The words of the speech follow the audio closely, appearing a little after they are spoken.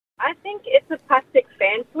think it's a plastic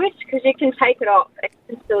fan switch because you can take it off and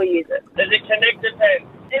you can still use it. Is it connected pen?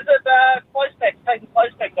 Is it close peg? Taking close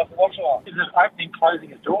pegs off the washer line? Is it opening,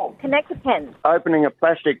 closing a door? Connected pens. Opening a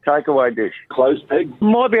plastic takeaway dish. Close peg.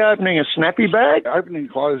 Might be opening a snappy bag. Opening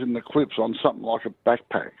and closing the clips on something like a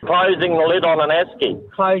backpack. Closing the lid on an esky.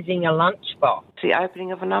 Closing a lunchbox. The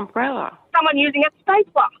opening of an umbrella. Someone using a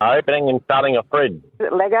stapler. Opening and shutting a fridge.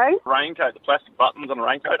 Lego. Raincoat, the plastic buttons on a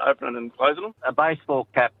raincoat, opening and closing them. A baseball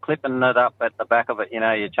cap, clipping it up at the back of it, you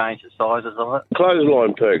change the sizes of it.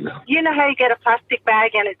 Clothesline peg. You know how you get a plastic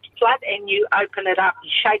bag and it's flat and you open it up, you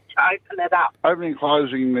shake to open it up. Opening and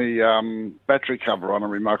closing the battery cover on a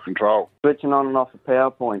remote control. Switching on and off a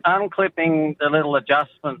PowerPoint. Unclipping the little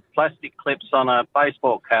adjustment plastic clips on a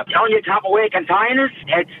baseball cap. On your Tupperware containers,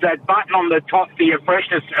 it's that button on the top for your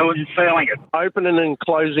freshness and sealing it. Opening and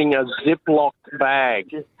closing a Ziploc bag.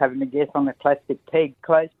 Just having a guess on the plastic peg,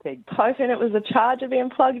 close peg. Hoping it was a charger being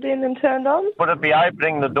plugged in and turned on. Would it be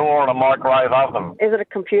opening the door on a microwave oven? Is it a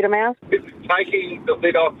computer mouse? It's taking the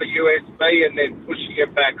lid off the USB and then pushing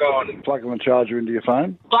it back on. Plugging the charger into your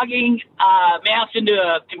phone. Plugging a mouse into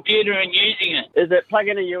a computer and using it. Is it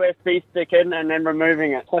plugging a USB stick in and then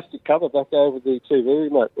removing it? Plastic cover back over the TV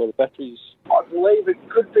remote where the batteries. I believe it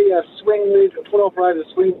could be a swing lid, a foot operated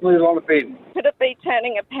swing lid on a bin. Could it be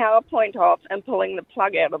turning a PowerPoint off and pulling the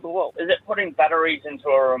plug out of the wall? Is it putting batteries into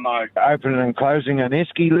a remote? Opening and closing an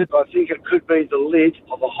esky lid. I think it could be the lid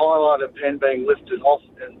of a highlighter pen being lifted off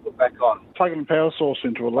and put back on. Plugging a power source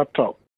into a laptop.